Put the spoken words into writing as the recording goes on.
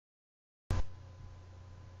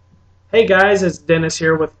Hey guys, it's Dennis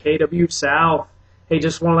here with KW South. Hey,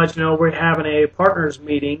 just want to let you know we're having a partners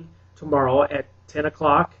meeting tomorrow at 10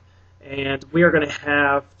 o'clock, and we are going to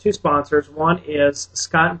have two sponsors. One is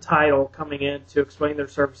Scotten Title coming in to explain their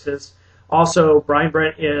services. Also, Brian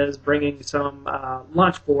Brent is bringing some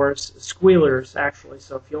lunch for us, squealers actually.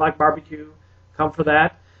 So if you like barbecue, come for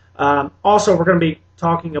that. Also, we're going to be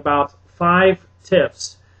talking about 5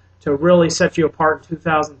 tips to really set you apart in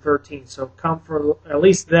 2013. So come for at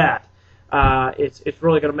least that. It's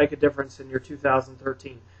really going to make a difference in your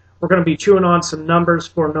 2013. We're going to be chewing on some numbers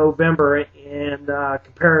for November and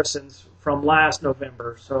comparisons from last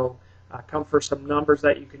November. So come for some numbers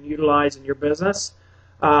that you can utilize in your business.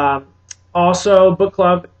 Also, book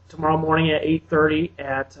club tomorrow morning at 8:30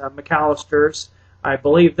 at McAllister's. I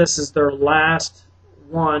believe this is their last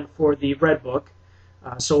one for the Red Book.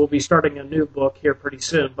 So we'll be starting a new book here pretty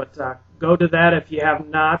soon. But go to that if you have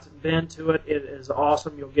not been to it. It is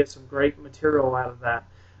awesome. You'll get some great material out of that.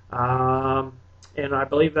 And I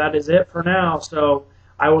believe that is it for now. So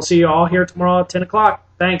I will see you all here tomorrow at 10 o'clock.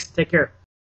 Thanks. Take care.